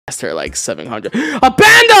Her like 700. A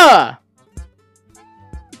panda!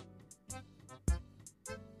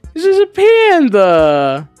 This is a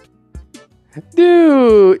panda.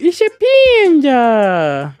 Dude, it's a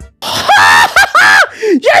panda.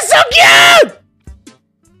 You're so cute!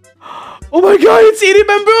 Oh my god, it's eating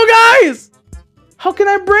bamboo, guys! How can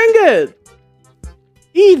I bring it?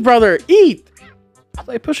 Eat, brother, eat! How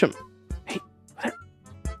do I push him? Hey, there.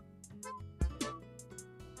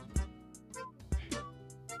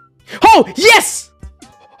 Oh, yes!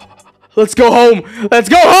 Let's go home! Let's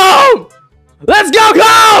go home! Let's go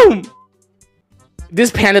home! If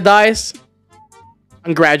this panda dies,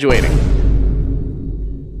 I'm graduating.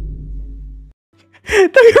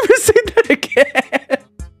 Don't you ever say that again?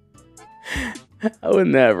 I would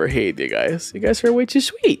never hate you guys. You guys are way too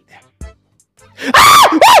sweet.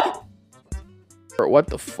 Ah! What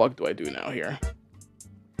the fuck do I do now here?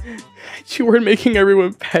 You were making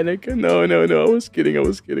everyone panic. No. I was kidding.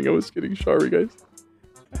 Sorry, guys.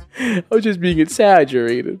 I was just being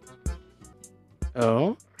exaggerated.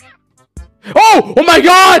 Oh. Oh my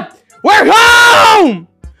god! We're home!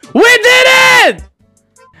 We did it!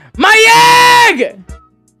 My egg!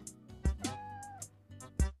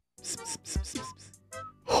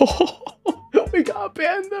 Oh, we got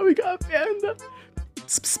panda.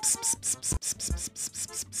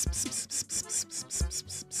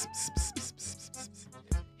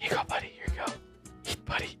 Here you go, buddy. Here you go. Eat,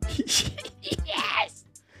 buddy. Yes!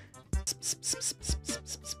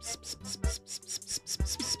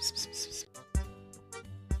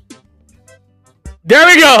 There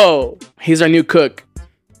we go! He's our new cook.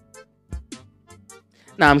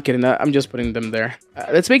 Nah, I'm kidding. I'm just putting them there.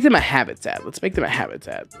 Let's make them a habitat.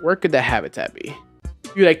 Where could the habitat be?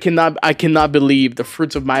 Dude, I cannot believe the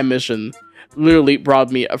fruits of my mission literally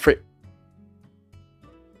brought me a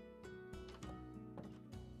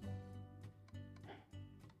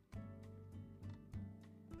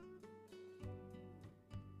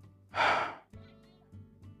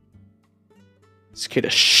scared the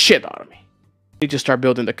shit out of me. I need to start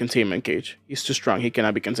building the containment cage. He's too strong. He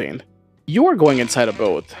cannot be contained. You are going inside a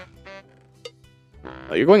boat.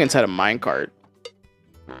 Oh, you're going inside a minecart.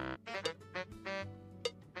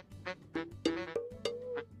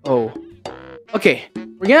 Oh. Okay.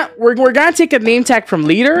 We're gonna take a name tag from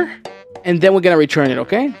leader, and then we're gonna return it,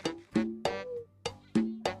 okay?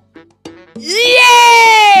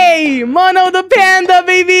 Yay! Mono the panda,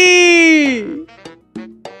 baby!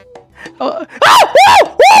 Oh. Ah!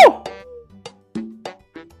 Woo!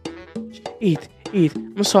 Eat.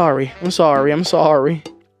 I'm sorry.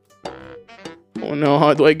 Oh no,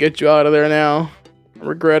 how do I get you out of there now? I'm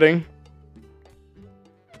regretting.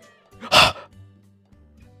 Ha!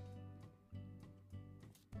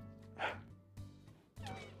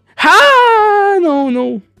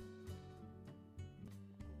 No.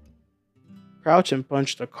 Crouch and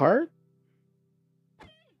punch the cart.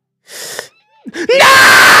 No!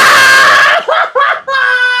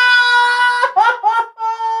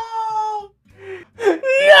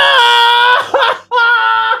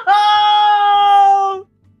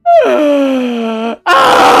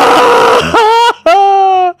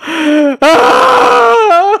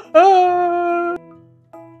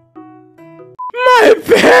 My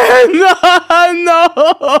panda! No!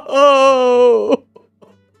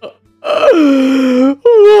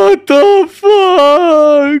 What the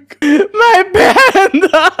fuck? My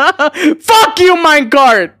panda! Fuck you,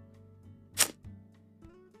 minecart!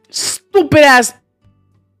 Stupid ass.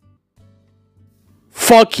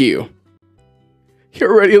 Fuck you. He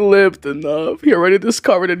already lived enough. He already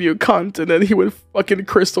discovered a new continent. He went fucking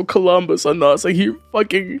Crystal Columbus on us. Like he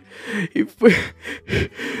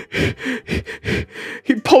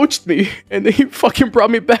poached me and then he fucking brought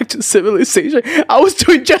me back to civilization. I was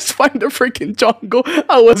doing just fine in the freaking jungle.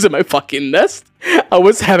 I was in my fucking nest. I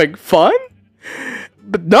was having fun.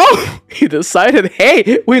 But no, he decided,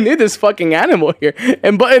 hey, we need this fucking animal here.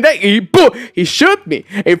 And then he shot me.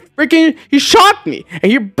 He shot me.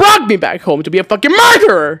 And he brought me back home to be a fucking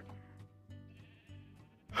murderer.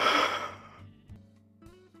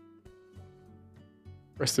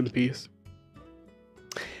 Rest in peace.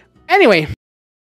 Anyway.